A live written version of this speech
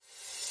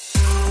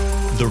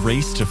The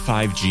race to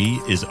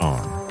 5G is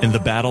on, and the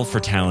battle for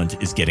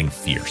talent is getting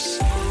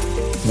fierce.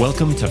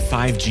 Welcome to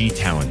 5G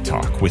Talent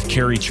Talk with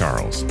Carrie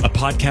Charles, a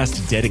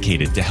podcast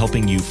dedicated to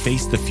helping you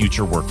face the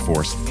future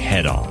workforce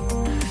head on.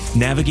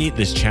 Navigate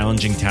this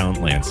challenging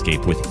talent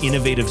landscape with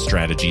innovative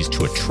strategies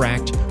to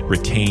attract,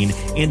 retain,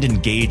 and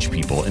engage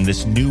people in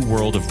this new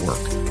world of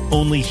work.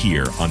 Only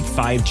here on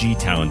 5G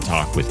Talent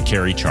Talk with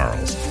Carrie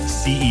Charles,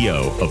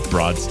 CEO of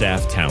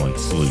Broadstaff Talent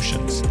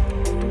Solutions.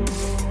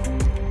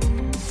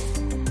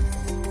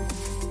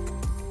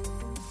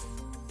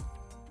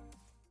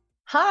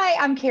 Hi,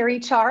 I'm Carrie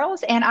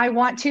Charles, and I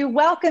want to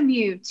welcome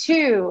you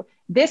to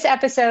this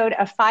episode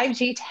of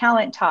 5G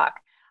Talent Talk.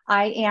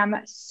 I am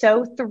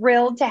so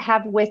thrilled to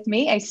have with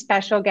me a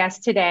special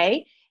guest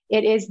today.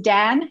 It is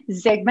Dan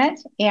Zygmunt,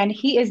 and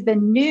he is the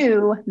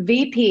new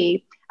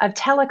VP of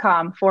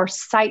Telecom for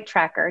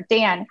SiteTracker.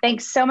 Dan,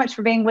 thanks so much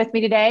for being with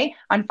me today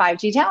on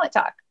 5G Talent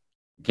Talk.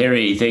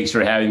 Carrie, thanks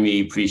for having me.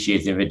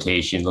 Appreciate the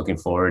invitation. Looking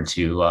forward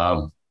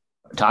to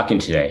talking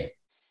today.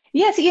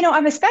 Yes,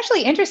 I'm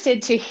especially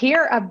interested to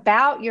hear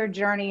about your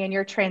journey and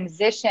your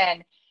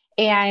transition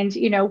and,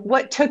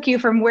 what took you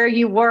from where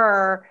you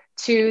were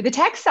to the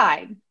tech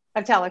side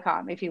of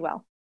telecom, if you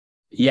will.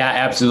 Yeah,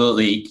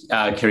 absolutely.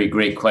 Carrie,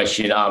 great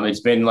question. It's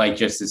been like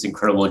just this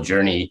incredible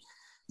journey.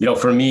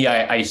 For me,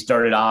 I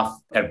started off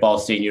at Ball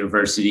State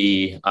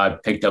University. I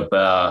picked up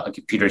a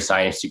computer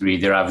science degree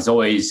there. I was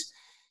always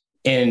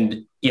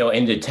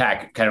into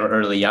tech kind of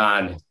early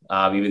on,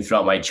 even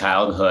throughout my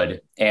childhood.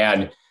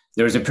 And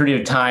there was a period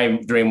of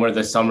time during one of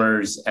the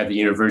summers at the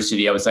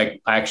university, I was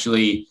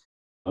actually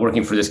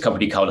working for this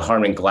company called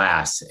Harman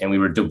Glass, and we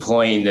were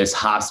deploying this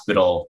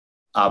hospital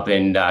up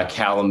in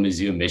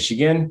Kalamazoo,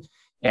 Michigan.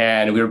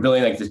 And we were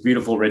building this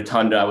beautiful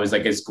rotunda. I was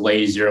as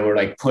glazier, and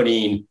we're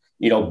putting,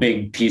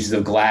 big pieces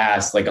of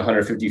glass,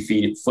 150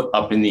 feet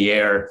up in the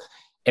air.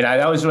 And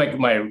that was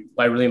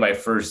my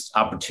first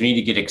opportunity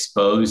to get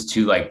exposed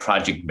to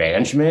project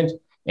management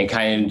and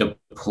kind of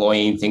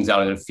deploying things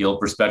out in the field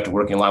perspective,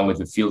 working along with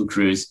the field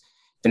crews.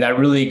 And that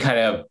really kind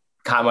of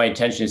caught my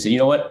attention and said, you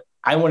know what,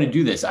 I want to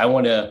do this. I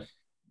want to,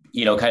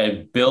 kind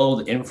of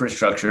build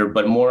infrastructure,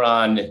 but more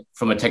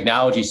from a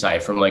technology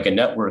side, from a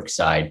network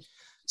side.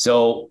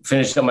 So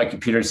finished up my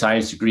computer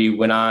science degree,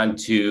 went on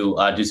to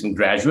do some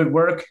graduate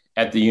work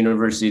at the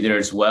university there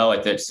as well,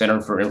 at the Center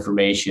for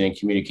Information and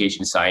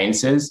Communication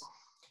Sciences,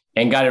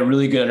 and got a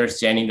really good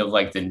understanding of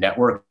the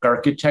network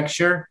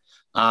architecture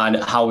on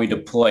how we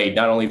deploy,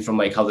 not only from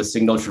how the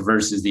signal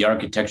traverses the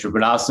architecture,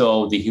 but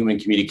also the human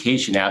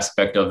communication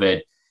aspect of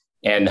it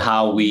and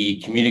how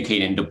we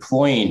communicate in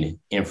deploying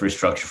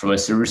infrastructure from a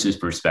services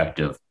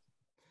perspective.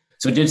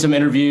 So did some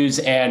interviews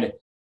and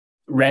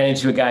ran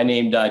into a guy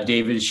named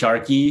David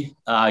Sharkey.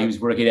 He was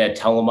working at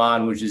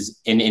Telecom, which is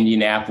in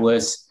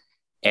Indianapolis.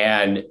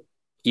 And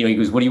he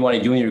goes, what do you want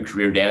to do in your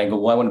career, Dan? I go,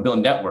 well, I want to build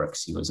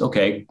networks. He goes,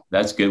 okay,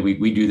 that's good.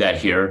 We do that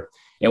here.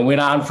 And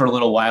went on for a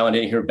little while and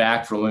didn't hear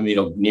back from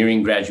him,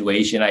 nearing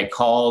graduation. I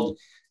called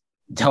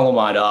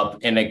Telecom up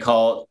and I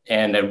talked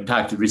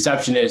to the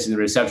receptionist, and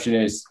the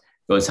receptionist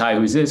goes, hi,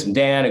 who's this? I'm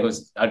Dan. I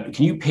goes,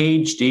 can you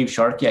page Dave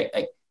Sharkey?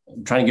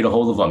 I'm trying to get a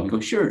hold of him. He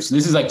goes, sure. So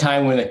this is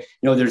time when,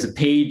 there's a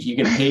page, you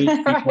can page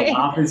people's right.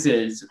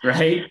 Offices,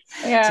 right?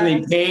 Yeah. So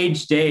they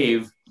page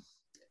Dave,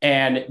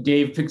 and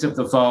Dave picks up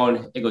the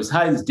phone. He goes,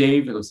 hi, this is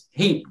Dave. He goes,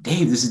 hey,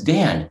 Dave, this is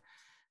Dan,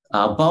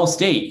 Ball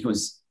State. He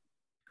goes,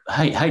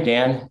 hi,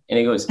 Dan. And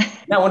he goes,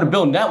 I want to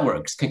build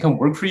networks. Can I come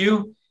work for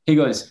you? He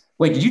goes,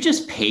 wait, did you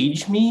just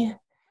page me?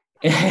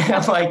 And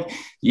I'm like,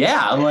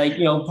 yeah.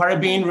 I'm part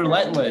of being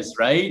relentless,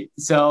 right?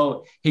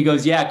 So he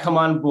goes, yeah, come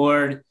on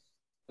board.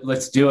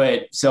 Let's do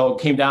it. So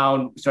came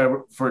down,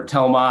 started for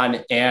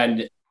Telecom,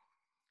 and,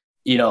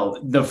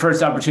 the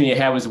first opportunity I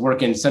had was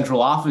work in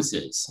central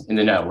offices in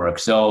the network.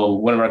 So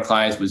one of our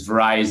clients was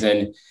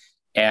Verizon,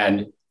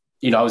 and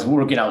I was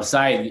working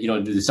outside,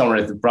 the summer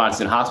at the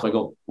Bronson Hospital. I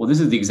go, well, this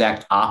is the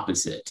exact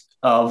opposite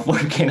of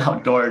working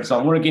outdoors. So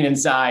I'm working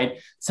inside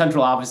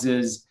central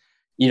offices,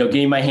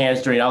 getting my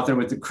hands dirty out there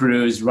with the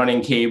crews,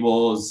 running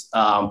cables,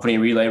 putting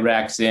relay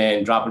racks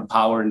in, dropping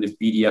power into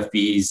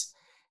BDFBs,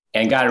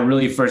 and got a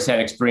really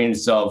firsthand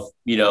experience of,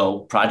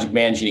 project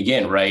managing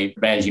again, right?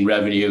 Managing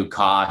revenue,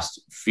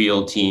 cost,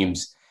 field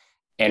teams,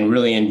 and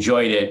really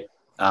enjoyed it.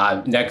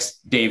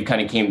 Next, Dave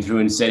kind of came through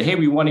and said, hey,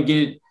 we want to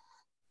get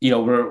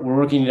we're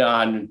working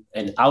on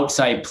an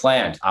outside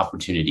plant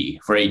opportunity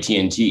for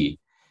AT&T.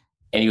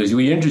 And he goes, were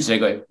you interested? I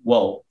go,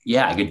 well,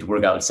 yeah, I get to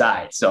work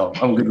outside. So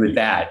I'm good with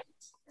that.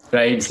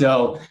 Right.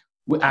 So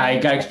I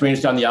got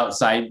experience on the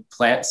outside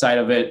plant side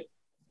of it.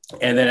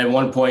 And then at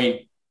one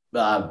point,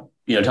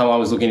 Telecom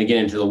was looking to get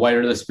into the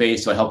wireless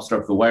space. So I helped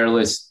start the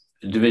wireless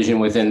division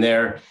within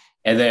there,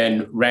 and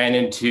then ran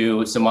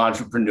into some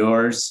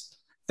entrepreneurs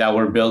that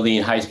were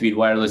building high-speed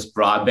wireless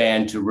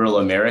broadband to rural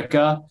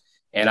America.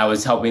 And I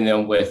was helping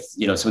them with,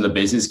 some of the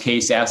business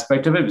case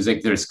aspect of it. It was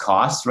there's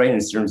costs, right, in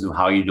terms of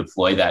how you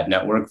deploy that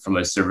network from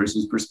a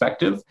services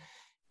perspective.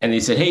 And they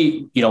said,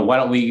 hey, why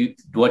don't you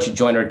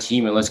join our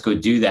team and let's go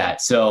do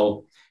that?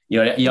 So,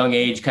 at a young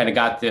age, kind of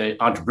got the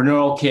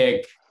entrepreneurial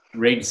kick,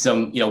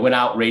 went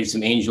out, raised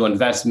some angel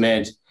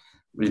investment,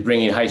 was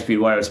bringing high-speed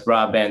wireless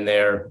broadband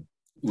there.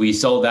 We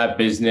sold that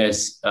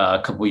business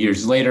a couple of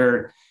years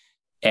later,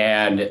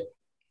 and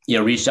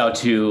reached out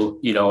to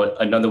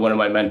another one of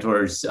my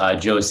mentors,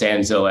 Joe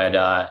Sanzo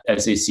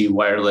at SAC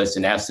Wireless,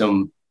 and asked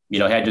him,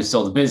 had just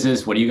sold the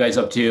business. What are you guys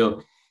up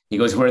to? He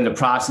goes, we're in the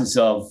process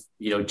of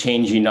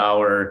changing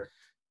our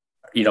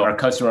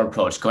customer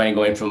approach,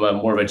 going from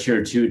more of a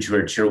tier 2 to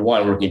a tier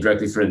 1, working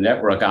directly for the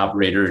network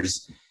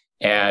operators.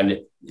 And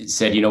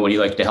said, would you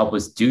like to help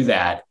us do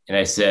that? And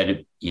I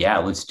said, yeah,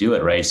 let's do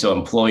it. Right. So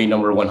employee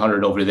number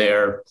 100 over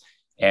there,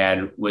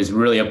 and was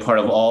really a part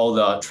of all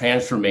the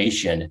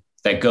transformation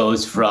that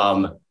goes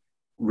from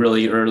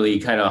really early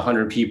kind of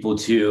 100 people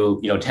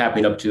to,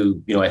 tapping up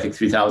to, I think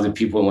 3,000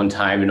 people at one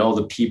time, and all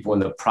the people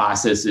and the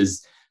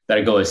processes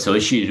that go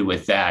associated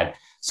with that.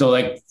 So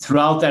like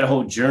throughout that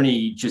whole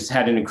journey, just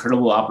had an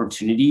incredible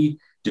opportunity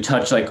to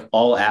touch like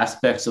all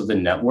aspects of the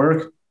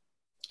network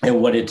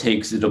and what it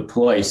takes to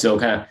deploy. So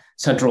kind of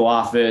central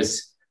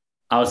office,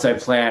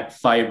 outside plant,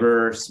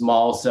 fiber,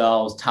 small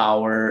cells,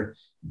 tower,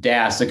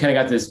 DAS. So kind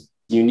of got this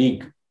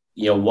unique,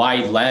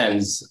 wide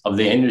lens of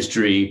the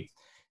industry.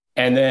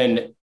 And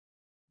then,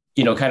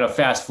 kind of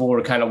fast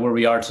forward kind of where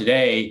we are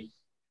today,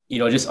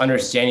 just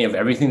understanding of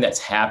everything that's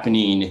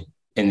happening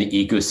in the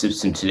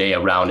ecosystem today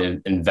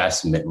around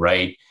investment,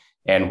 right?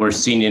 And we're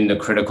seeing in the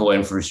critical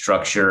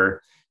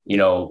infrastructure,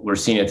 we're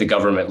seeing at the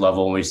government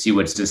level, and we see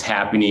what's just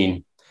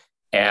happening.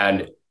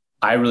 And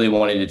I really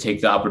wanted to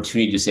take the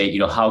opportunity to say,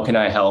 how can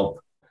I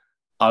help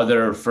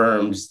other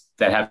firms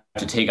that have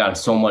to take on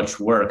so much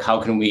work?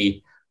 How can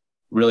we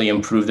really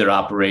improve their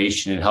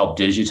operation and help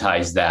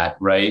digitize that,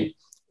 right?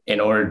 In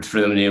order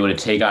for them to be able to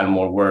take on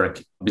more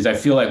work. Because I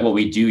feel like what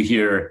we do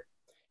here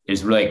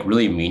is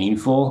really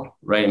meaningful,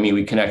 right? I mean,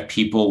 we connect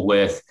people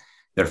with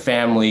their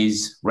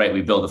families, right?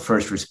 We build a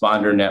first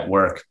responder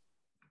network.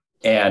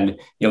 And,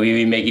 we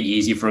even make it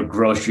easy for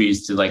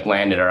groceries to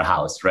land at our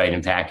house, right?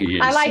 And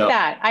packages. I like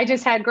that. I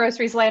just had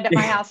groceries land at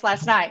my house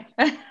last night.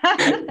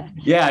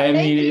 Yeah. I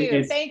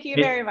mean, thank you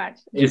very much.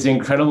 It's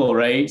incredible,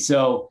 right?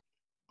 So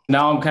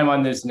now I'm kind of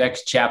on this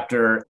next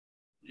chapter,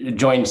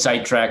 joined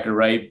SiteTracker,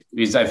 right?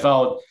 Because I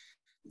felt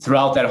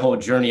throughout that whole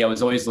journey, I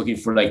was always looking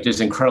for this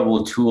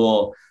incredible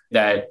tool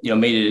that,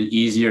 made it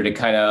easier to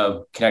kind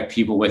of connect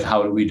people with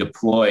how do we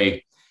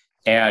deploy.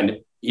 And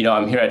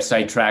I'm here at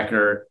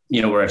SiteTracker.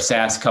 We're a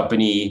SaaS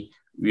company,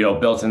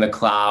 built in the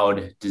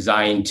cloud,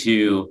 designed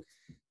to,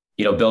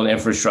 build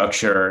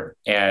infrastructure.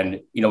 And,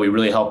 we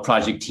really help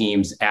project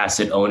teams,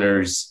 asset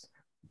owners,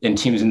 and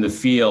teams in the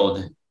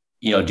field,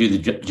 do the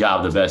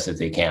job the best that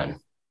they can.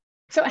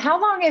 So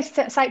how long has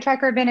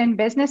SiteTracker been in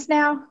business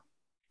now?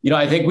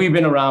 I think we've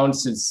been around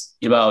since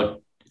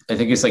about, I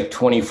think it's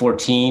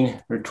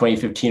 2014 or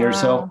 2015 or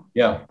so.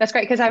 Yeah. That's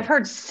great, because I've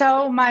heard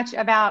so much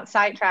about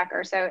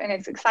SiteTracker. And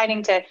it's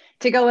exciting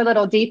to go a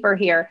little deeper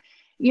here.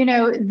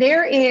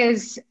 There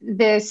is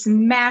this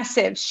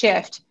massive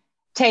shift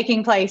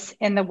taking place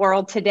in the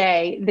world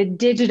today, the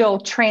digital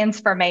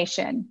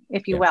transformation,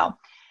 if you will.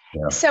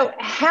 Yeah. So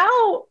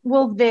how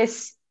will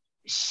this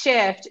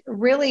shift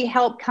really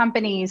help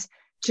companies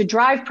to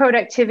drive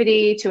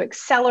productivity, to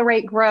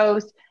accelerate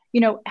growth?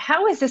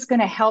 How is this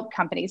going to help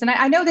companies? And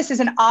I know this is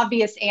an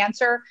obvious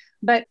answer,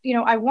 but,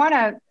 I want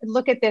to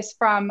look at this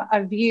from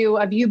a view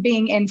of you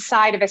being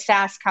inside of a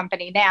SaaS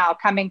company now,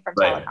 coming from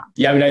right. Telecom.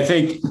 Yeah, I mean, I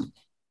think,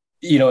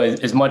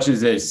 as much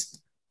as this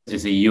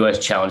is a U.S.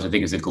 challenge, I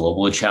think it's a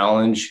global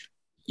challenge,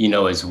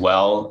 as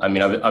well. I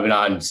mean, I've been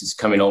on since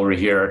coming over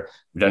here.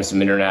 We've done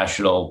some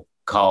international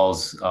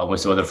calls with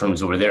some other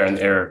firms over there, and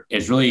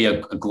it's really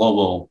a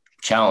global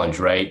challenge,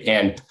 right?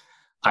 And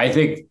I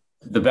think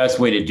the best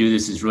way to do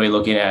this is really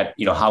looking at,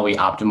 how we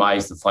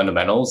optimize the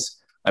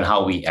fundamentals and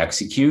how we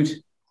execute.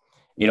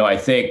 I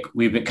think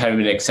we've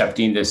been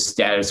accepting this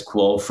status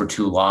quo for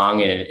too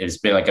long, and it's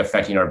been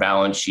affecting our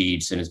balance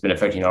sheets, and it's been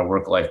affecting our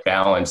work-life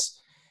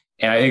balance.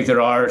 And I think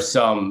there are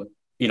some,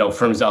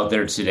 firms out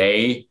there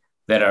today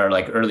that are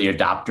early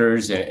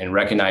adopters and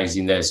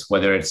recognizing this,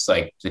 whether it's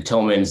the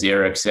Tillmans, the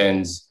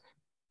Ericssons,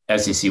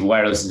 SAC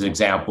Wireless is an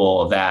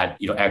example of that,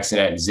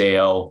 Exonet,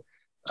 Zayo,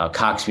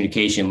 Cox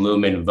Communication,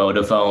 Lumen,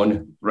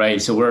 Vodafone,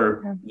 right?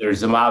 So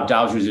there's a lot of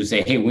doubters who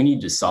say, hey, we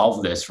need to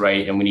solve this,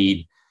 right? And we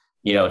need,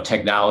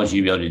 technology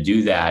to be able to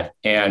do that.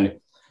 And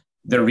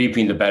they're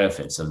reaping the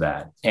benefits of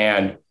that.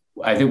 And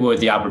I think what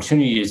the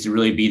opportunity is to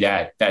really be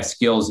that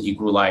skills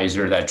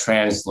equalizer, that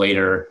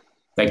translator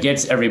that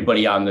gets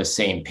everybody on the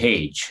same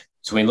page.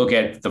 So when we look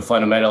at the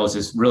fundamentals,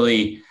 it's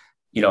really,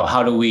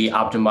 how do we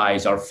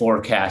optimize our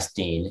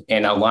forecasting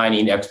and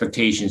aligning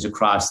expectations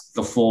across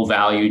the full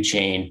value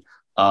chain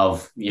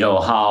of,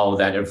 how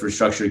that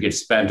infrastructure gets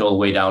spent all the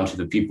way down to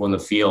the people in the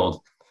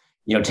field,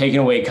 taking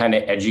away kind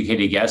of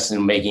educated guesses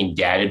and making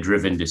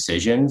data-driven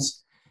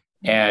decisions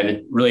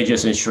and really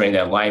just ensuring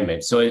that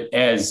alignment. So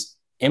as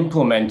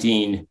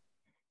implementing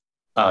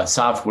a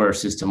software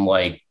system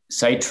like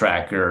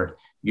SiteTracker,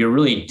 you're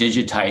really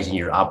digitizing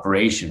your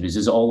operation. This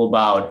is all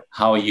about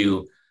how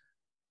you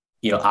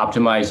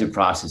optimize your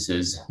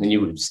processes, then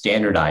you would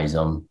standardize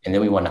them, and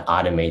then we want to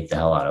automate the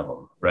hell out of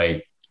them,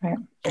 right? Right.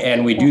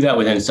 And we do that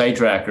within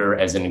SiteTracker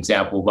as an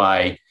example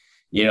by,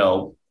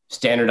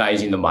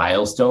 standardizing the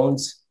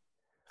milestones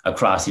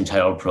across the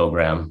entire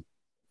program.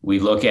 We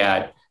look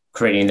at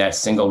creating that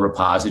single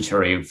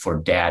repository for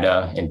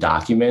data and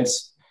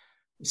documents.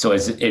 So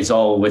it's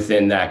all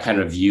within that kind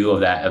of view of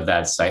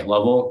that site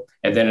level,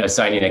 and then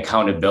assigning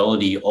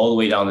accountability all the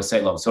way down the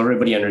site level. So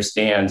everybody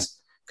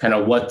understands kind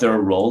of what their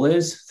role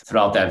is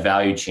throughout that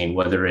value chain,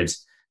 whether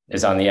it's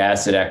on the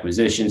asset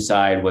acquisition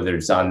side, whether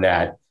it's on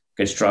that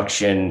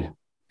construction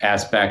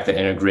aspect, the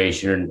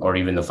integration, or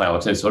even the final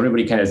extent. So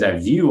everybody kind of has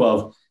that view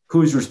of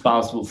who's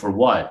responsible for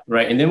what,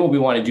 right? And then what we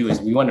want to do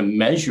is we want to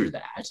measure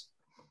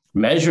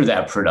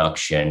that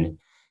production,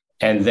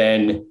 and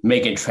then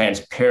make it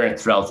transparent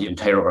throughout the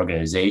entire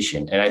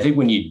organization. And I think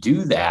when you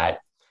do that,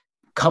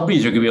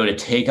 companies are going to be able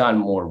to take on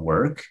more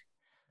work.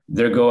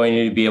 They're going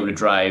to be able to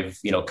drive,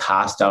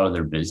 cost out of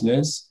their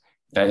business.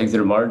 And I think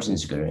their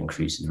margins are going to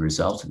increase as a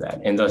result of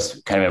that, and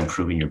thus kind of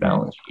improving your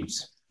balance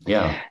sheets.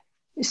 Yeah.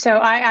 So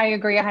I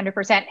agree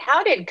 100%.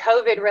 How did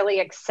COVID really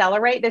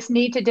accelerate this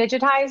need to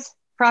digitize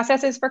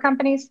processes for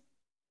companies?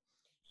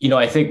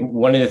 I think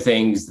one of the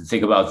things to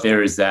think about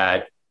there is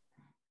that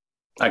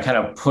I kind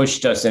of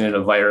pushed us in an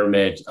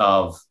environment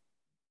of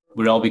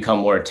we'd all become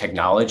more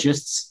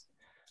technologists,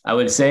 I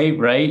would say,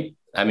 right?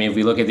 I mean, if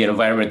we look at the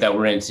environment that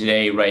we're in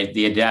today, right,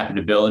 the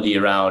adaptability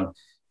around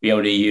being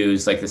able to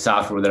use like the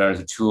software that are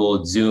the tool,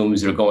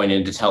 Zooms, or going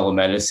into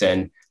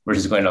telemedicine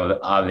versus going out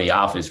of the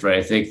office, right?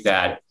 I think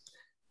that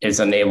it's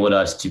enabled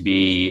us to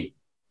be,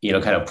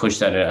 kind of push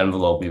that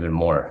envelope even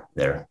more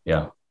there.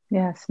 Yeah.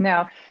 Yes.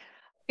 No.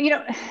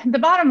 The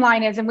bottom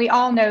line is, and we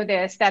all know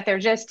this, that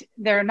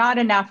there are not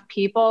enough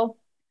people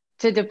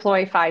to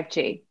deploy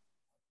 5G.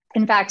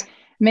 In fact,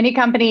 many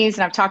companies,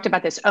 and I've talked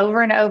about this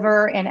over and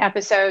over in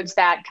episodes,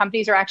 that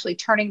companies are actually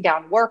turning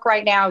down work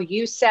right now.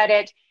 You said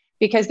it,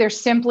 because there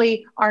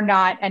simply are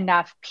not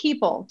enough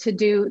people to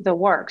do the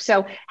work.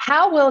 So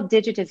how will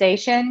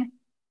digitization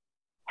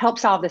help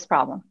solve this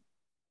problem?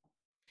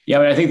 Yeah,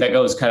 I think that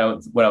goes kind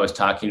of what I was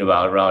talking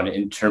about around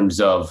in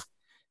terms of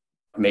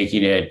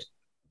making it,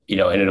 in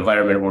an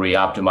environment where we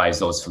optimize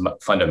those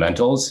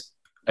fundamentals.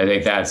 I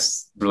think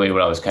that's really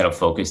what I was kind of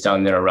focused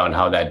on there around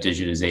how that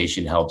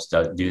digitization helps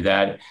to do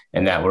that,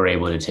 and that we're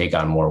able to take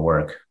on more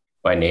work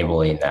by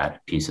enabling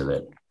that piece of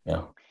it.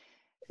 Yeah.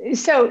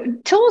 So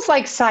tools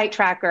like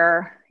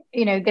SiteTracker,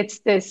 that's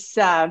this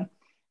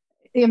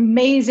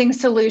amazing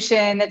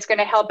solution that's going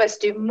to help us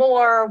do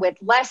more with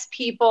less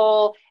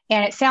people.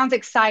 And it sounds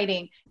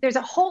exciting. There's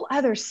a whole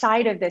other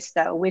side of this,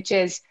 though, which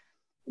is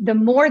the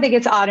more that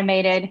gets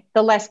automated,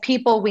 the less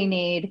people we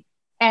need.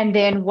 And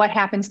then what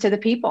happens to the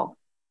people,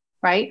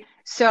 right?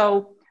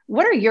 So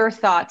what are your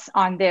thoughts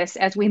on this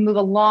as we move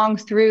along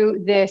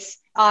through this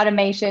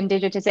automation,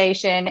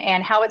 digitization,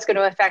 and how it's going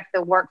to affect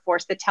the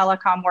workforce, the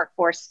telecom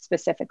workforce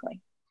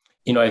specifically?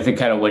 I think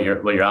kind of what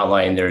you're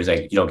outlining there is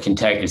like,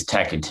 is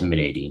tech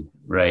intimidating,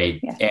 right?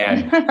 Yeah.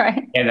 And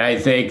right. And I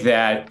think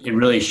that it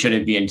really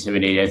shouldn't be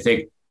intimidating. I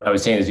think I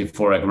was saying this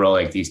before, like we're all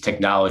like these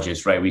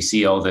technologists, right? We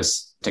see all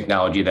this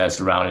technology that's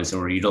around us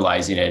and we're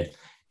utilizing it.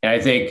 And I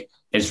think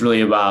it's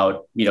really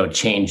about,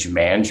 change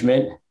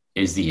management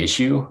is the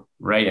issue,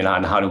 right? And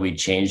on how do we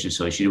change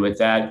associated with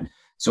that?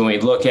 So when we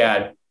look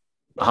at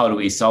how do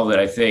we solve it,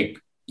 I think,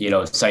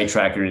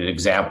 SiteTracker is an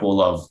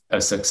example of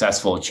a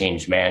successful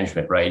change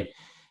management, right?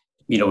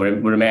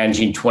 We're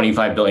managing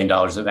 $25 billion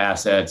of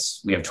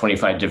assets. We have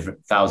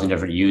 25,000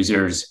 different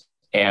users,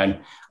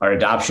 and our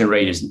adoption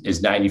rate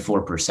is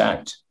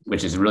 94%,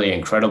 which is really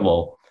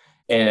incredible.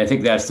 And I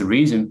think that's the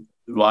reason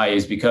why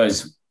is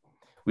because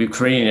we've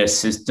created a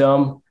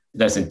system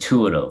that's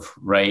intuitive,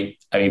 right?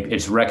 I mean,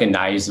 it's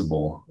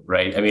recognizable,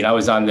 right? I mean, I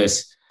was on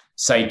this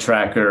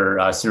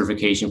SiteTracker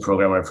certification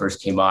program when I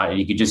first came on, and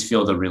you could just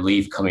feel the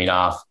relief coming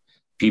off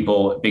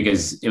people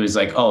because it was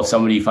like, oh,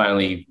 somebody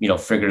finally,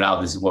 figured out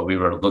this is what we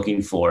were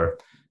looking for.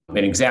 An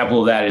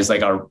example of that is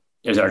like our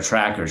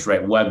trackers,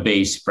 right?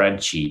 Web-based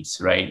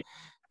spreadsheets, right?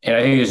 And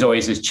I think there's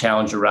always this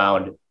challenge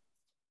around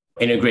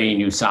integrating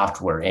new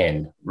software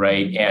in,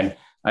 right? And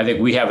I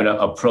think we have an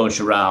approach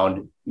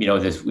around,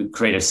 this, we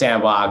create a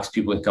sandbox,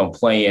 people can come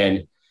play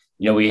in,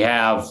 we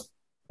have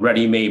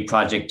ready-made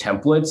project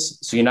templates.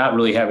 So you're not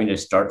really having to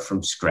start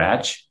from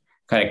scratch,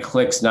 kind of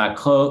clicks, not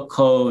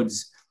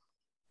codes,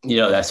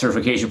 that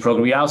certification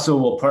program. We also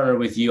will partner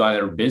with you on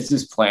our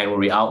business plan where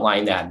we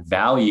outline that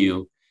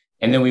value,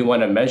 and then we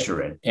want to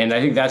measure it. And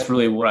I think that's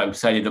really what I'm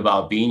excited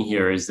about being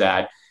here is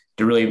that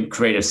to really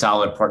create a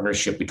solid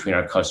partnership between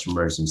our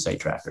customers and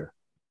SiteTracker.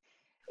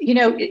 You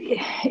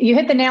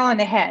hit the nail on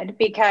the head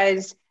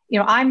because,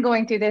 I'm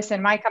going through this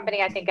in my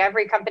company. I think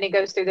every company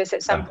goes through this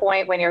at some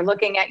point when you're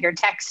looking at your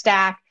tech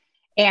stack,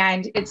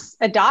 and it's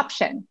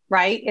adoption,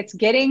 right? It's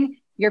getting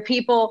your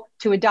people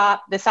to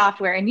adopt the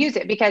software and use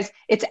it because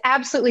it's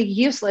absolutely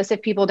useless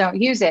if people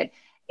don't use it.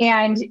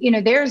 And,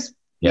 there's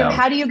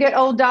How do you get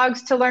old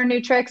dogs to learn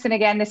new tricks? And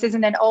again, this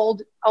isn't an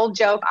old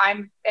joke.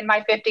 I'm in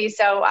my 50s,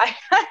 so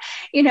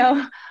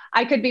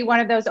I could be one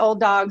of those old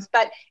dogs.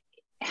 But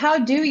how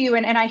do you,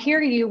 and I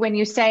hear you when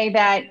you say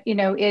that,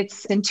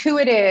 it's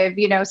intuitive,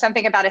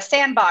 something about a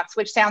sandbox,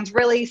 which sounds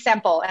really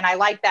simple. And I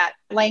like that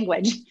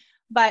language.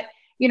 But,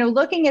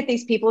 looking at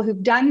these people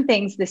who've done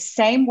things the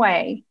same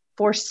way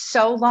for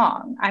so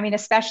long, I mean,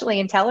 especially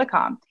in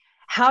telecom,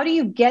 how do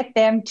you get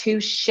them to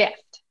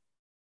shift?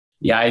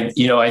 Yeah,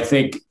 I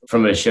think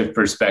from a shift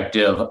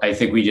perspective, I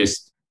think we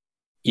just,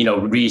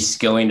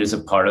 reskilling is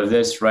a part of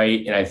this,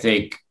 right? And I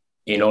think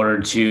in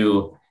order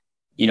to,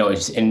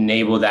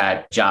 enable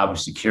that job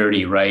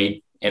security,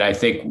 right? And I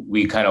think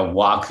we kind of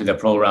walk through the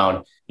pro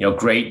around,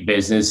 great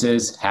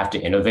businesses have to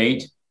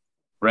innovate,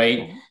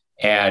 right?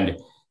 And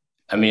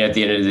I mean, at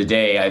the end of the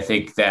day, I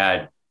think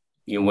that,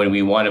 when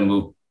we want to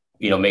move,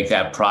 make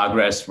that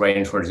progress right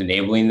in towards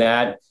enabling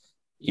that,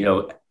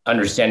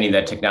 understanding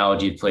that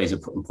technology plays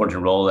an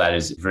important role that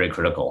is very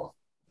critical.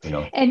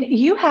 And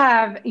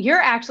you're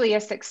actually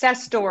a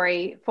success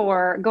story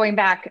for going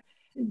back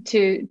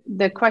to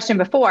the question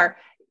before.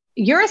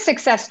 You're a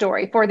success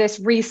story for this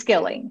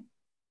reskilling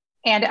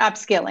and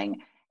upskilling.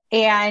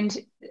 And,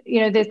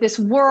 this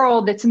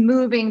world that's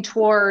moving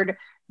toward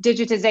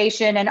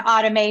digitization and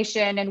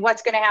automation and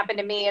what's going to happen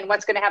to me and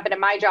what's going to happen to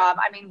my job.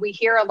 I mean, we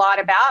hear a lot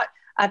about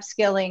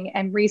upskilling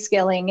and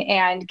reskilling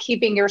and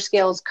keeping your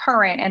skills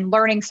current and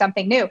learning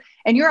something new.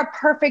 And you're a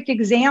perfect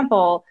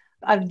example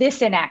of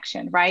this in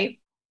action, right?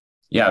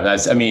 Yeah,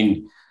 that's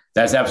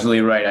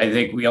absolutely right. I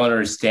think we all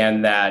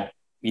understand that,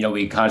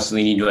 we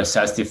constantly need to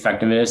assess the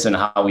effectiveness and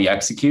how we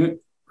execute,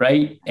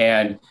 right?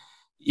 And,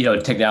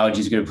 technology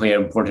is going to play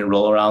an important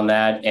role around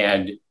that.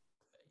 And,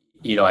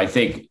 I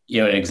think,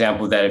 an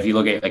example of that, if you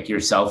look at like your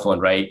cell phone,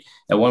 right?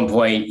 At one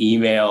point,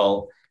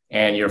 email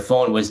and your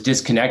phone was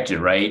disconnected,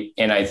 right?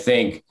 And I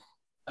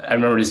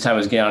remember this time I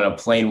was getting on a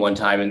plane one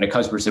time and the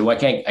customer said, well, I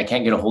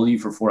can't get a hold of you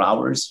for 4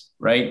 hours,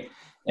 right?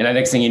 And the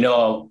next thing you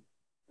know,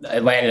 I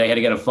landed, I had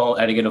to get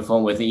a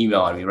phone with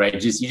email on me, right? You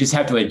just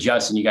have to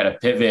adjust and you got to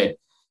pivot.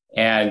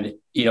 And,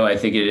 I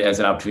think it has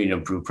an opportunity to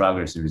improve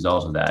progress as a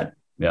result of that.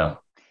 Yeah.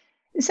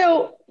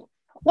 So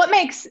what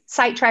makes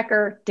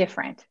SiteTracker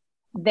different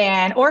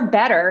or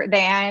better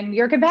than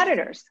your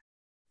competitors?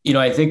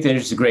 I think that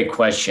it's a great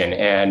question.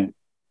 And,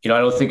 I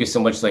don't think it's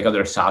so much like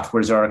other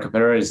softwares are our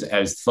competitors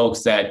as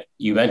folks that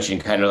you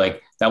mentioned, kind of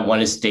like that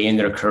want to stay in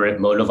their current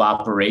mode of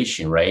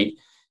operation, right?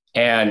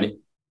 And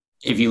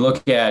if you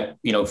look at,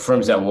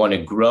 firms that want to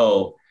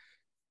grow,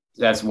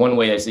 that's one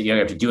way that you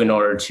have to do in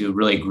order to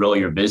really grow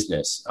your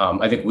business.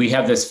 I think we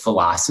have this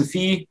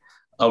philosophy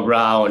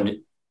around,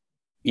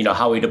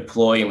 how we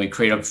deploy and we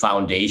create a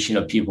foundation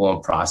of people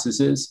and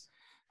processes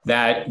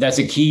that's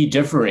a key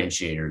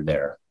differentiator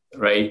there,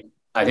 right?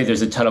 I think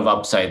there's a ton of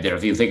upside there.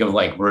 If you think of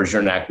like merger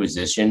and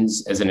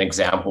acquisitions as an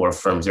example, or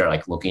firms that are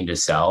like looking to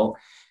sell,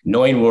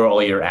 knowing where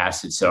all your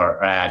assets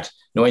are at,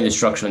 knowing the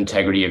structural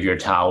integrity of your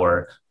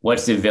tower,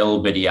 what's the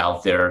availability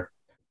out there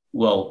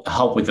will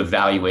help with the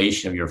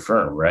valuation of your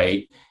firm,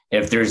 right?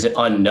 And if there's an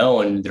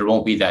unknown, there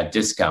won't be that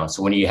discount.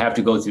 So when you have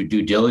to go through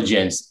due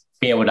diligence,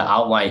 being able to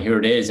outline here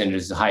it is and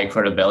there's a high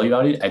credibility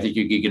about it, I think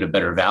you could get a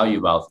better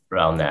value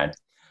around that.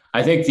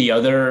 I think the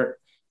other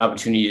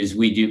opportunity is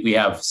we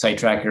have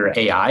SiteTracker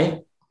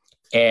AI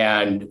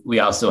and we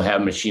also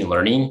have machine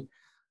learning.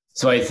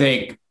 So I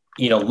think,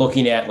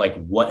 looking at like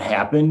what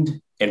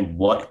happened and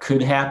what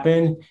could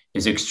happen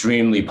is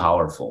extremely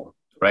powerful,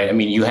 right? I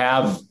mean, you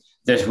have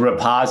this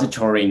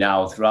repository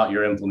now throughout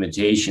your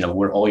implementation of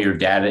where all your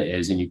data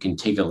is, and you can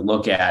take a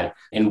look at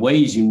in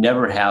ways you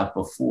never have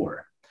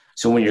before.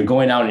 So when you're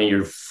going out and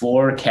you're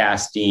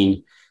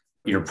forecasting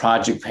your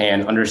project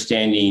plan,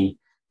 understanding,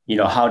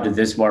 how did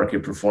this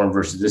market perform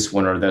versus this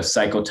one, or the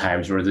cycle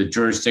times, or the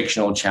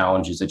jurisdictional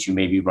challenges that you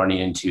may be running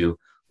into,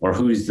 or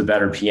who's the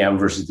better PM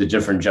versus the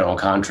different general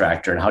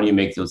contractor, and how do you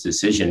make those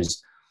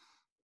decisions,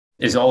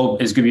 is going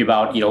to be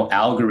about,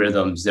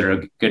 algorithms that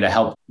are going to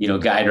help,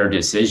 guide our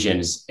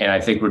decisions. And I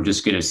think we're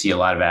just going to see a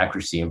lot of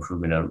accuracy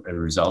improvement as a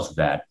result of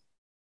that.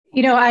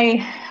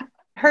 I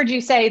heard you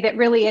say that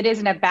really it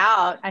isn't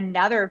about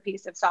another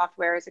piece of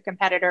software as a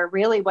competitor.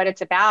 Really what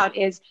it's about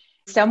is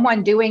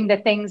someone doing the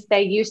things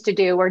they used to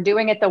do or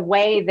doing it the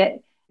way that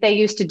they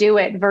used to do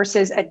it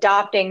versus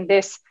adopting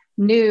this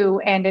new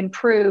and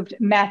improved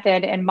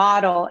method and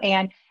model.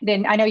 And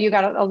then I know you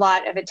got a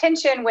lot of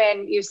attention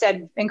when you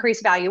said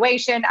increased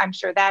valuation. I'm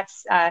sure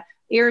that's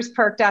ears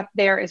perked up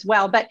there as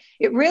well. But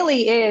it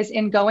really is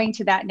in going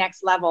to that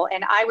next level.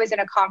 And I was in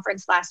a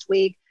conference last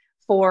week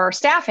for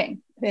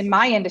staffing in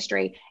my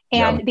industry,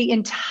 and the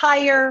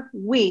entire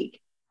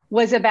week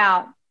was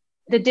about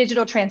the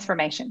digital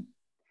transformation,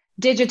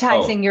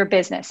 digitizing your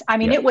business. I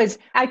mean,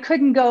 I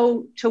couldn't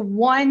go to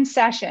one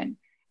session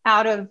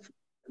out of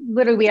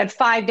literally, we had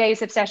 5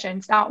 days of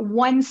sessions. Not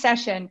one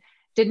session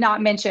did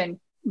not mention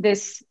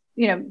this,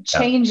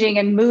 changing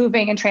and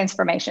moving and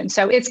transformation.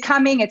 So it's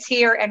coming, it's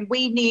here, and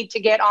we need to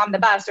get on the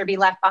bus or be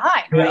left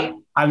behind, right?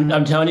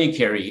 I'm telling you,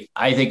 Carrie,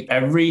 I think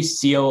every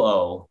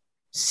COO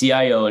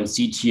CIO and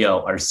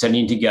CTO are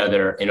sitting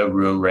together in a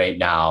room right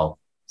now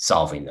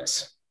solving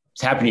this.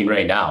 It's happening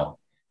right now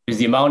because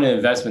the amount of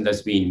investment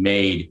that's being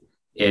made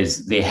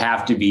is they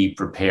have to be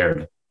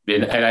prepared.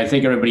 And I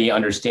think everybody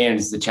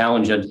understands the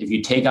challenge of if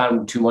you take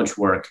on too much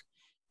work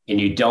and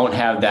you don't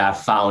have that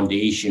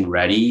foundation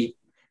ready,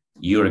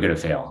 you are going to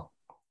fail.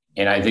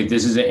 And I think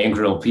this is an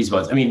incredible piece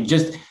about it. I mean,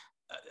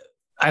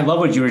 I love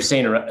what you were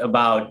saying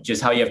about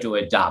just how you have to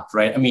adopt,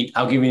 right? I mean,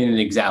 I'll give you an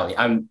example.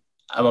 I'm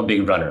a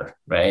big runner,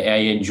 right? I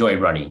enjoy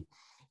running.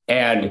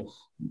 And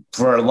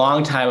for a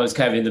long time, I was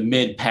kind of in the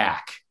mid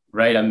pack,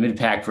 right? I'm mid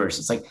pack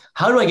person. It's like,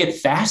 how do I get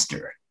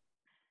faster?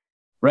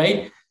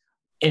 Right?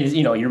 And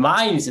your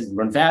mind says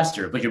run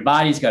faster, but your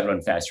body's got to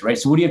run faster, right?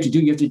 So what do you have to do?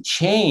 You have to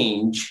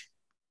change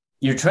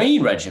your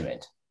training regimen,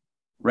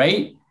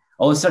 right?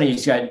 All of a sudden you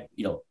just got,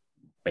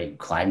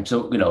 climb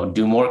to,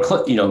 do more,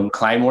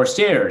 climb more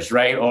stairs,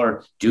 right?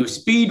 Or do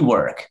speed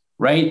work,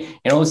 right?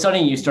 And all of a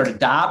sudden you start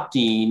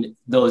adopting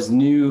those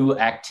new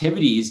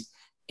activities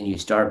and you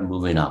start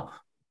moving up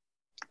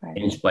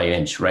inch by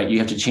inch, right? You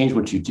have to change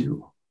what you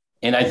do.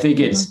 And I think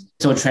it's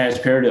so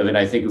transparent. And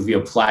I think if we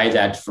apply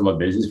that from a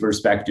business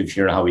perspective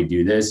here on how we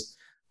do this,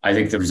 I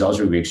think the results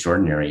will be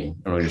extraordinary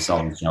and we're going to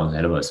solve the challenge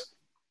ahead of us.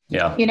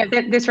 Yeah.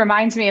 This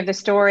reminds me of the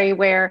story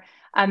where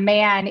a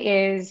man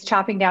is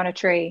chopping down a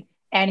tree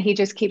and he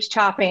just keeps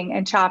chopping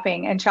and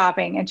chopping and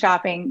chopping and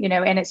chopping,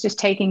 and it's just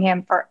taking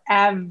him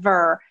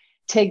forever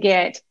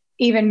to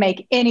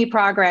make any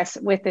progress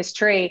with this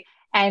tree.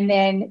 And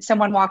then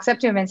someone walks up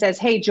to him and says,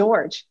 "Hey,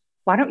 George,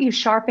 why don't you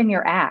sharpen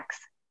your axe?"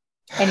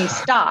 And he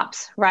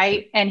stops,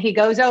 right? And he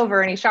goes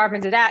over and he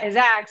sharpens his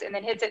axe and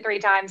then hits it 3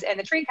 times and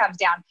the tree comes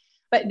down.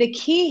 But the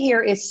key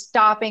here is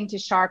stopping to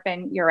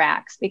sharpen your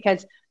axe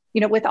because,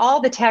 with all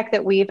the tech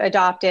that we've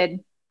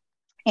adopted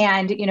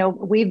and,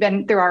 we've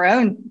been through our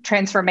own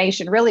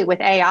transformation really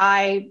with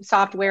AI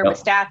software, with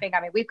staffing.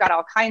 I mean, we've got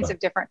all kinds of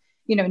different,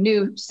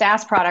 new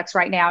SaaS products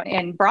right now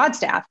in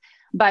Broadstaff,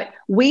 but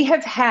we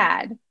have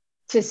had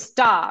to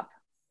stop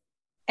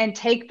and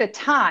take the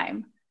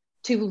time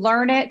to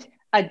learn it,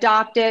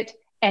 adopt it,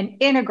 and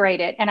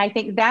integrate it. And I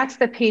think that's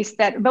the piece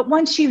but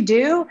once you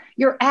do,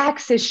 your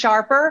axe is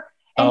sharper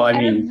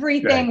and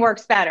everything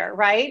works better,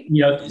 right?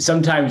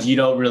 Sometimes you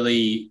don't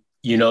really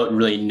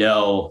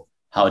know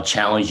how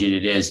challenging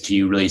it is till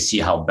you really see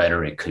how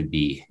better it could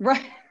be.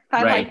 Right.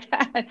 I like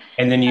that.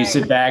 And then you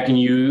sit back and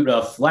you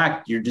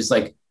reflect, you're just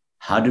like,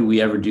 how did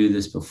we ever do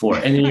this before?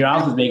 And then you're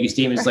also making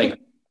statements like,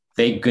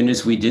 thank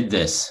goodness we did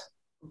this,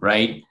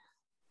 right?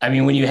 I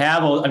mean,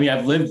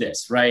 I've lived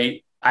this,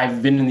 right?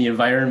 I've been in the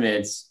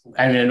environments.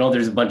 I mean, I know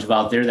there's a bunch of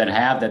out there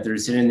that they're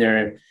sitting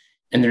there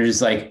and they're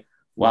just like,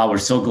 wow, we're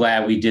so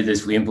glad we did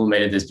this. We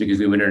implemented this because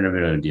we would never be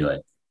able to do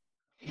it.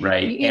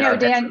 Right.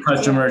 Dan,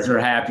 customers are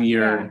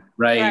happier.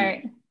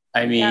 Right.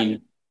 I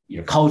mean,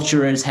 your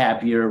culture is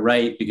happier,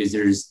 right? Because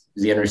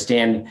they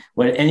understand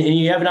and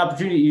you have an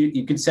opportunity,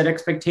 you can set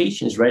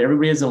expectations, right?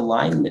 Everybody has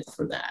alignment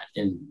for that.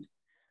 And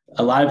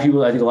a lot of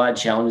people, I think a lot of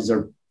challenges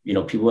are,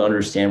 people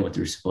understand what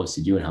they're supposed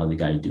to do and how they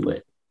got to do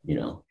it,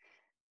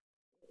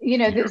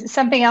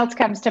 Something else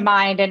comes to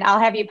mind, and I'll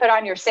have you put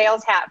on your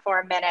sales hat for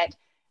a minute,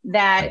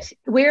 that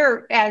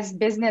we're, as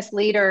business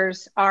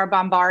leaders, are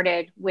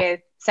bombarded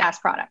with SaaS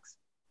products,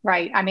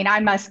 right? I mean,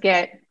 I must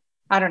get,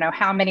 I don't know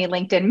how many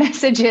LinkedIn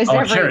messages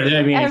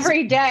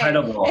every day.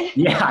 Incredible.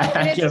 Yeah,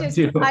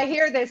 I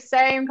hear this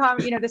same,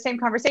 the same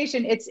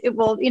conversation. It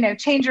will,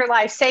 change your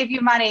life, save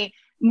you money,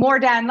 more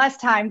done, less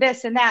time,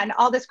 this and that, and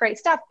all this great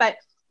stuff. But,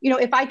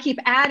 if I keep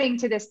adding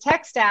to this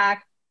tech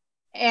stack,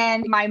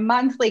 and my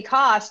monthly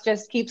cost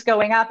just keeps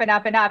going up and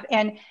up and up.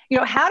 And,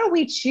 how do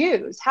we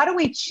choose? How do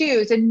we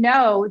choose and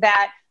know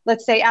that,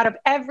 let's say, out of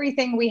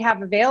everything we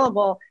have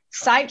available,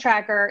 Site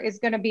Tracker is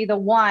going to be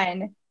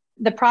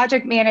the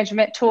project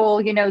management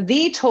tool,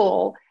 the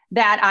tool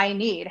that I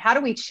need? How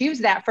do we choose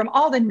that from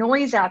all the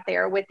noise out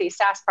there with these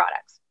SaaS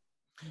products?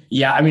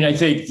 Yeah, I mean, I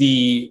think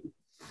the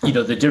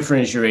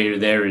differentiator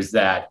there is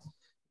that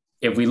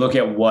if we look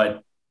at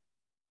what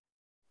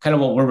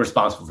we're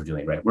responsible for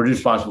doing, right? We're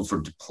responsible for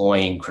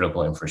deploying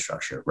critical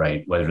infrastructure,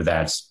 right? Whether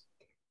that's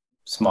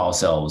small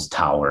cells,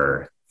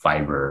 tower,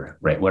 fiber,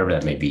 right? Whatever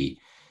that may be.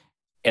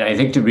 And I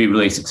think to be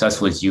really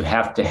successful is you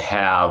have to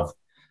have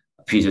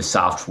a piece of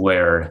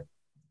software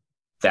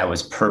that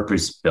was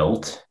purpose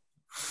built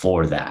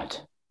for that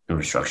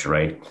infrastructure,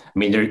 right? I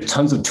mean, there are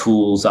tons of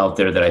tools out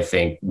there that I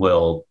think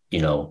will,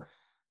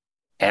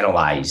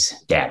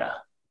 analyze data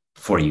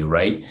for you,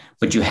 right?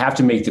 But you have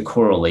to make the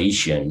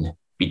correlation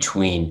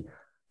between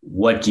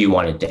what do you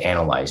want it to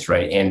analyze,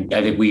 right? And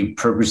I think we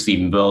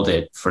purposely built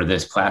it for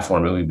this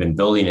platform, and we've been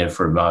building it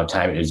for a amount of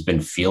time. It has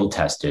been field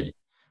tested,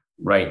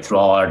 right, through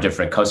all our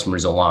different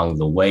customers along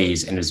the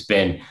ways, and it's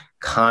been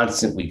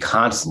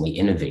constantly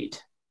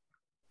innovate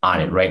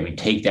on it, right? We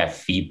take that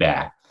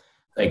feedback.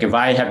 Like if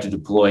I have to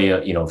deploy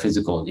a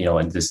physical,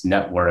 in this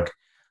network,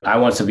 I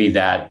want something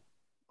that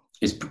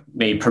is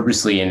made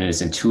purposely and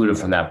is intuitive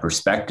from that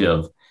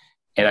perspective.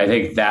 And I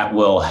think that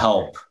will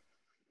help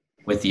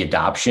with the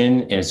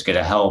adoption, and it's going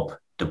to help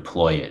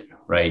deploy it,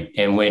 right?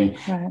 And when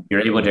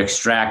you're able to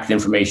extract the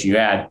information you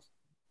add,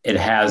 it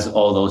has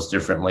all those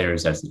different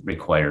layers that's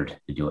required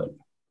to do it.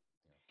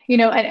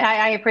 And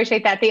I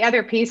appreciate that. The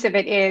other piece of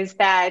it is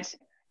that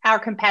our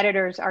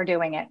competitors are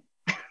doing it.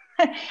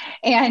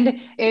 And,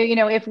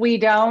 if we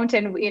don't,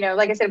 and,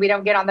 like I said, we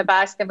don't get on the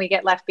bus, then we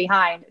get left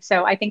behind.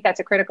 So I think that's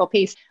a critical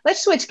piece.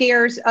 Let's switch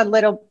gears a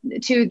little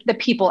to the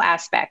people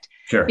aspect.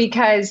 Sure.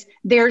 Because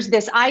there's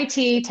this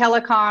IT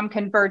telecom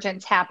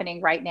convergence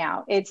happening right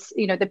now. It's,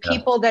 the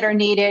people that are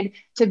needed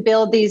to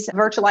build these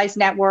virtualized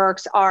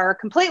networks are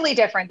completely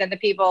different than the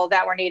people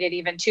that were needed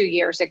even 2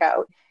 years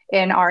ago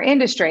in our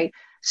industry.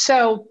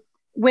 So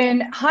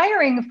when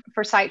hiring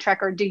for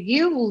SiteTracker, do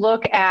you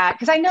look at,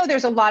 because I know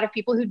there's a lot of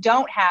people who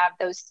don't have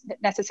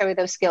necessarily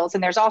those skills,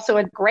 and there's also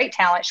a great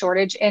talent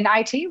shortage in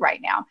IT right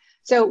now.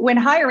 So when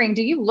hiring,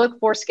 do you look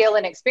for skill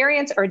and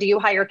experience, or do you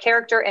hire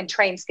character and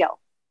train skill?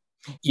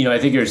 I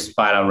think you're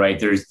spot on, right?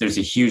 There's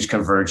a huge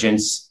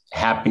convergence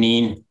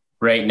happening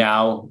right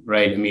now,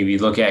 right? I mean, we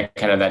look at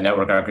kind of that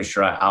network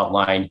orchestra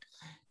outline,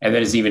 and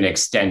then it's even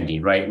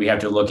extending, right? We have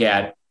to look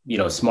at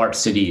smart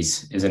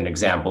cities is an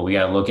example. We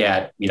got to look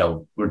at,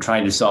 we're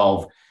trying to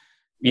solve,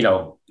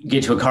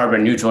 get to a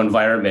carbon neutral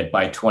environment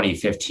by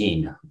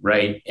 2015,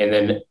 right? And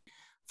then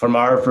from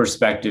our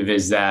perspective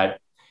is that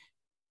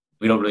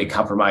we don't really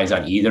compromise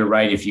on either,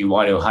 right? If you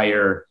want to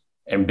hire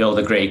and build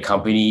a great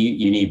company,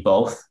 you need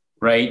both,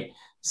 right?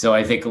 So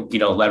I think,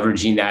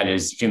 leveraging that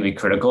is extremely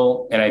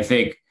critical. And I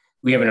think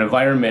we have an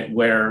environment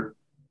where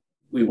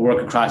we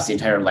work across the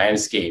entire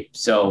landscape.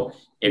 So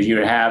if you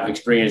have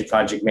experience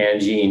project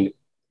managing,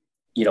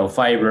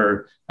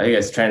 fiber, I think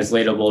that's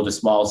translatable to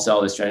small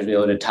cell, it's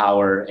translatable to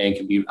tower, and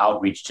can be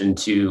outreached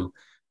into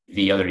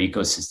the other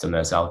ecosystem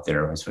that's out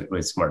there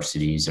with smart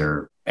cities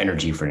or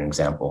energy, for an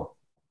example.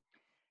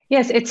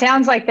 Yes, it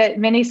sounds like that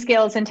many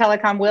skills in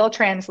telecom will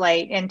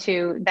translate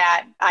into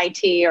that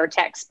IT or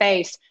tech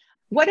space.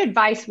 What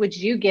advice would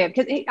you give?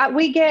 Because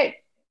we get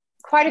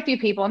quite a few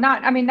people,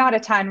 not a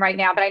ton right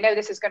now, but I know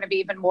this is going to be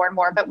even more and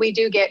more, but we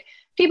do get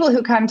people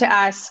who come to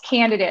us,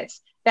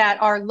 candidates that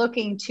are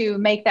looking to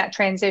make that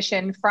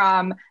transition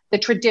from the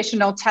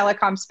traditional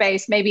telecom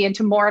space, maybe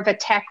into more of a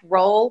tech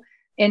role,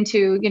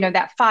 into,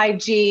 that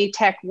 5G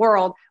tech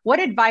world. What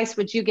advice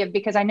would you give?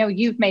 Because I know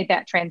you've made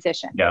that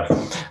transition. Yeah,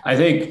 I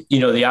think,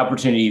 the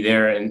opportunity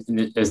there,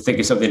 and I think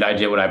of something I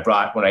did when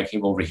I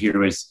came over here,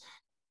 was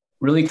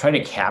really try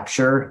to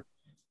capture,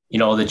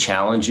 the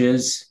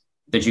challenges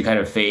that you kind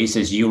of face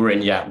as you were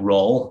in that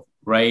role,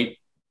 right?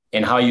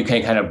 And how you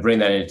can kind of bring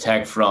that into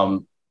tech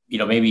from,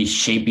 maybe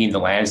shaping the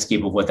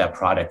landscape of what that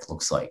product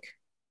looks like,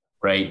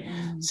 right?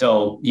 Mm.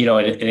 So,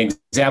 an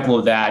example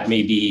of that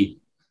may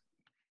be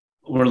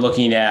we're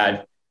looking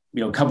at,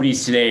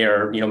 companies today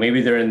are,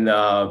 maybe they're in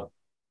the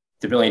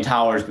building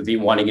towers, but they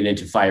want to get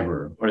into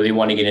fiber or they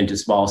want to get into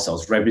small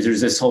cells, right? Because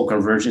there's this whole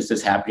convergence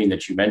that's happening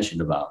that you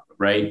mentioned about,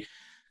 right?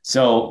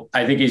 So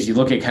I think as you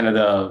look at kind of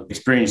the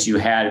experience you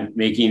had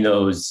making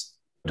those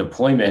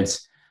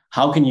deployments,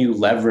 how can you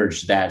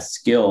leverage that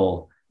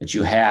skill that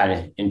you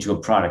had into a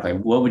product? Like,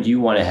 what would you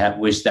want to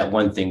wish that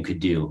one thing could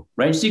do,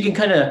 right? So you can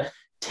kind of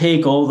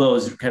take all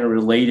those kind of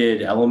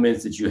related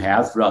elements that you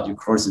have throughout the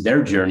course of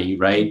their journey,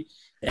 right?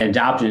 And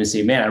adopt it and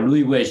say, man, I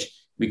really wish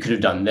we could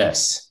have done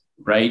this,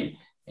 right?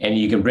 And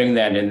you can bring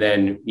that and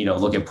then,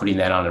 look at putting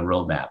that on a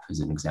roadmap as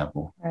an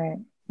example.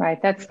 Right.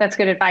 That's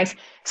good advice.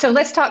 So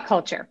let's talk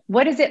culture.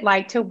 What is it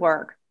like to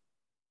work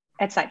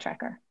at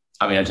SiteTracker?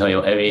 I tell you,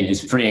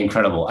 it's pretty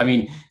incredible.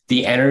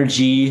 The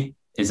energy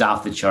is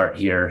off the chart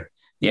here.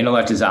 The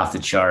intellect is off the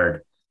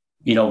chart.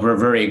 We're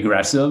very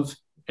aggressive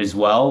as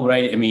well,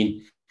 right?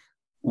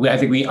 I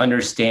think we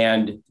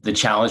understand the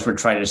challenge we're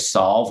trying to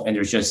solve, and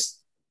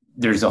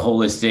there's a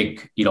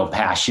holistic,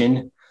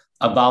 passion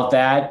about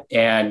that,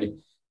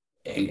 and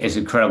it's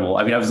incredible.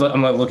 I'm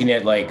looking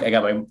at, I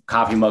got my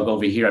coffee mug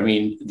over here.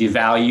 The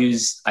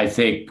values I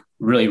think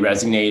really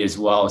resonate as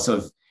well.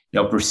 So,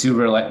 pursue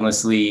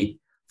relentlessly,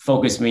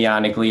 focus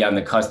mechanically on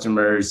the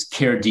customers,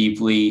 care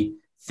deeply,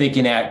 think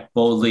and act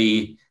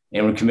boldly,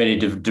 and we're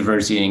committed to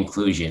diversity and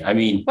inclusion.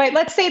 Wait,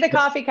 let's see the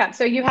coffee cup.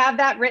 So you have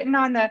that written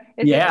on the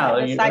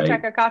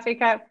SiteTracker right? Coffee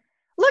cup.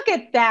 Look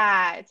at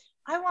that.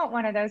 I want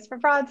one of those for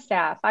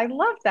Broadstaff. I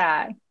love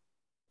that.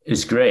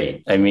 It's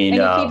great. And you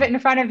keep it in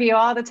front of you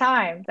all the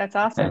time. That's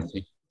awesome.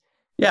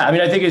 Yeah.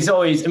 I think it's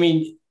always,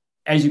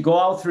 as you go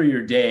out through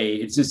your day,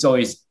 it's just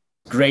always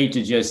great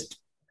to just,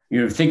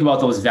 think about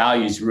those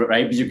values,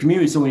 right? Because you're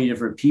commuting with so many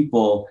different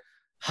people.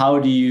 How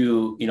do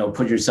you,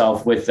 put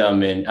yourself with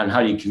them and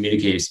how do you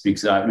communicate?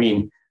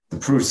 Because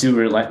pursue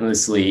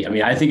relentlessly.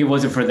 I think if it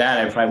wasn't for that,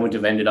 I probably wouldn't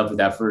have ended up with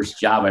that first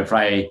job.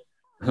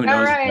 Who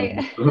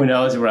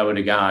knows where I would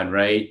have gone,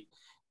 right?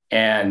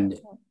 And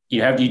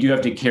you do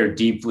have to care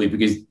deeply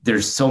because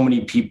there's so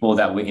many people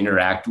that we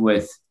interact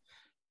with,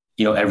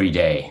 every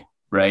day,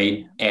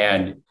 right?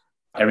 And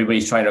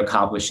everybody's trying to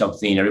accomplish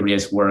something. Everybody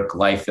has work,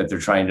 life that they're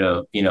trying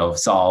to,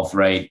 solve,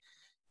 right?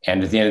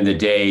 And at the end of the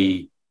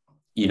day,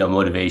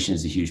 motivation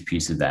is a huge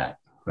piece of that,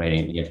 right?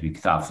 And you have to be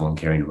thoughtful and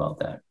caring about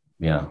that.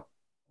 Yeah.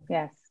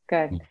 Yes,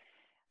 good.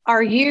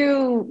 Are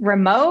you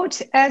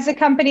remote as a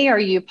company? Are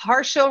you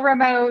partial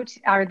remote?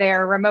 Are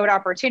there remote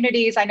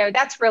opportunities? I know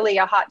that's really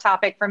a hot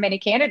topic for many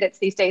candidates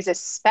these days,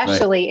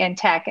 especially in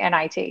tech and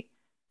IT.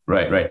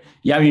 Right.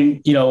 Yeah,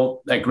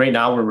 like right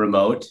now we're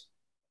remote.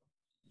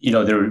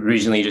 There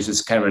recently just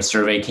this kind of a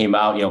survey came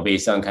out,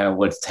 based on kind of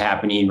what's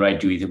happening, right?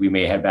 Do we think we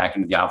may head back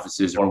into the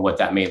offices or what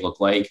that may look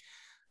like?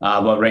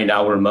 But right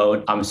now we're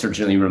remote. I'm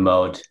certainly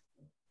remote.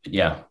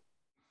 Yeah.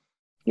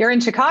 You're in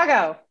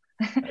Chicago.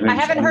 I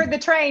haven't heard the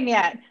train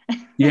yet.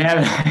 You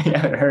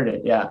haven't heard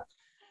it. Yeah.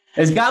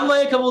 It's gotten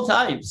by a couple of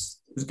times.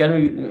 It's got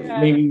to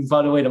maybe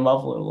find a way to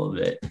muffle it a little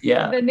bit.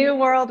 Yeah. The new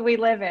world we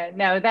live in.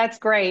 No, that's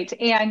great.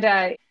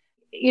 And,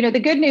 the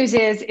good news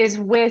is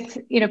with,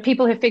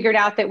 people have figured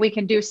out that we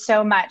can do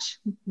so much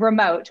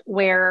remote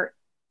where,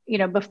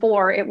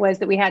 before it was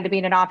that we had to be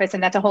in an office,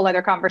 and that's a whole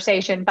other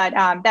conversation, but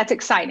that's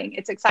exciting.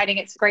 It's exciting.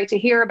 It's great to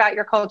hear about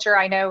your culture.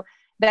 I know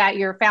that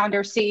your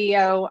founder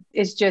CEO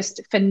is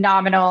just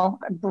phenomenal,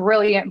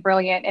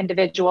 brilliant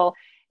individual.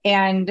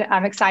 And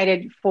I'm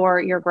excited for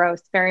your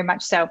growth, very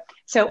much so.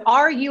 So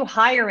are you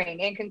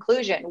hiring, in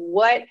conclusion?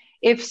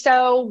 If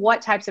so,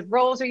 what types of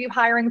roles are you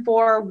hiring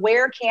for?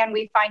 Where can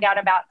we find out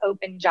about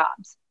open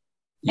jobs?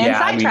 And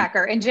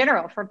SiteTracker in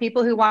general, for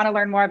people who want to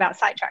learn more about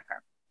SiteTracker.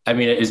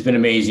 It's been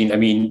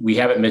amazing. We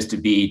haven't missed a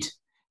beat.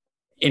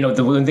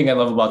 The one thing I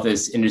love about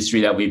this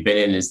industry that we've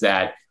been in is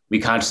that we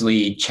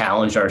constantly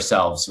challenge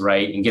ourselves,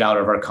 right? And get out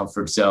of our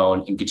comfort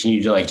zone and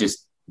continue to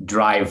just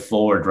drive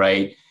forward,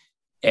 right?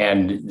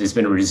 And there's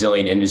been a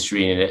resilient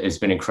industry and it's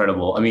been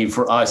incredible.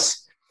 For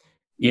us,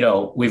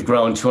 we've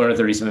grown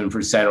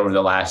 237% over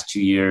the last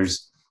 2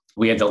 years.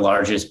 We had the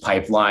largest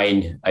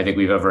pipeline I think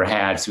we've ever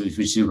had. So it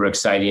was super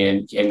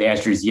exciting. And the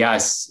answer is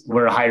yes,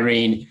 we're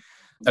hiring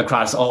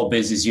across all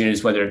business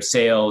units, whether it's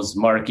sales,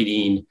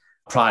 marketing,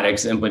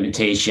 products,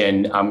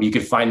 implementation. You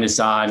could find us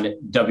on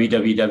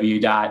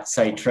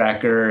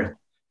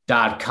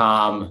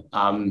www.sitetracker.com.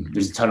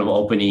 There's a ton of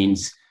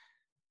openings.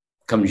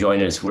 Come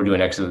join us. We're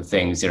doing excellent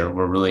things there.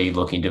 We're really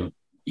looking to,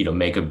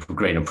 make a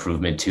great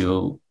improvement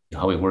to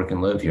how we work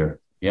and live here.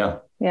 Yeah.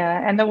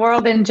 Yeah. And the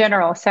world in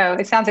general. So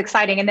it sounds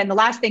exciting. And then the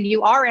last thing,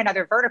 you are in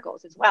other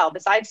verticals as well,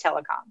 besides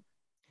telecom.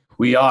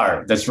 We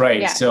are. That's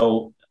right. Yeah.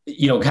 So,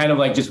 kind of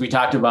like just we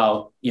talked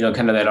about,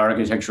 kind of that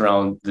architecture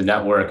around the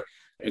network.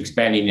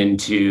 Expanding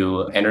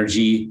into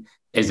energy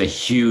is a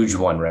huge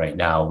one right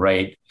now,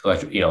 right?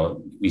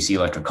 We see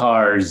electric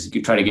cars,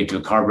 you try to get to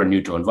a carbon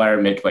neutral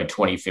environment by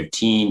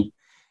 2015.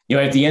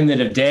 At the end of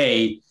the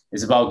day,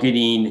 it's about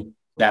getting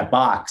that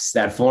box,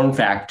 that form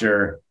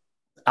factor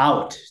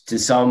out to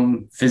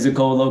some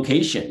physical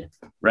location,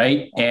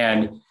 right?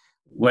 And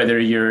whether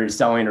you're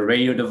selling a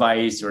radio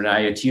device or an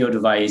IoT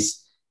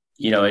device,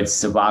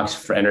 it's a box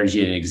for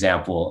energy, an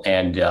example.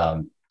 And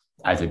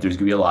I think there's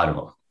going to be a lot of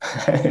them.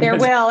 There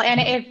will.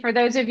 And for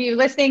those of you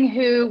listening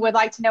who would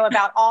like to know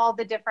about all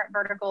the different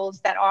verticals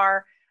that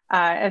are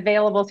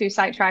available through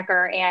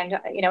SiteTracker and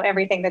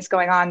everything that's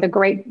going on, the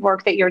great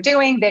work that you're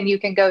doing, then you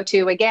can go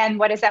to, again,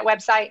 what is that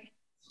website?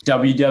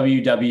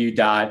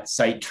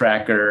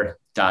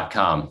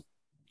 www.sitetracker.com.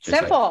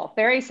 Simple,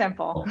 very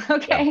simple.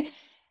 Okay. Yeah.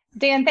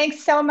 Dan,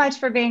 thanks so much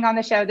for being on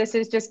the show. This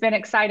has just been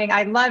exciting.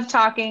 I love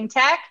talking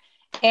tech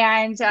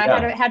and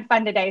had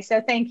fun today.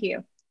 So thank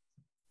you.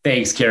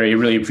 Thanks, Carrie.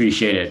 Really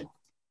appreciate it.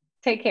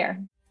 Take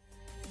care.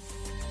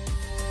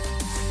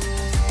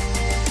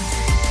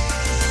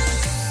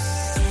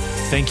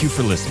 Thank you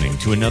for listening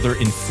to another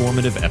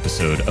informative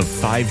episode of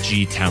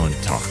 5G Talent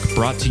Talk,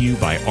 brought to you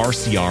by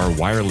RCR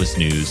Wireless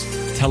News,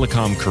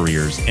 Telecom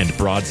Careers, and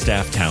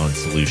Broadstaff Talent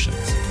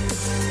Solutions.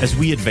 As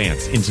we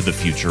advance into the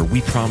future, we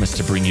promise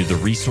to bring you the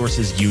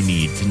resources you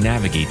need to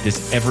navigate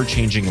this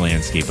ever-changing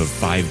landscape of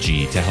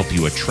 5G to help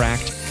you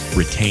attract,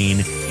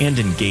 retain, and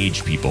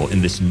engage people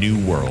in this new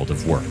world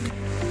of work.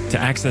 To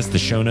access the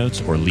show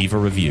notes or leave a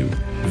review,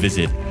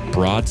 visit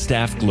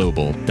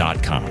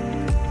broadstaffglobal.com.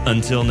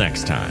 Until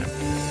next time.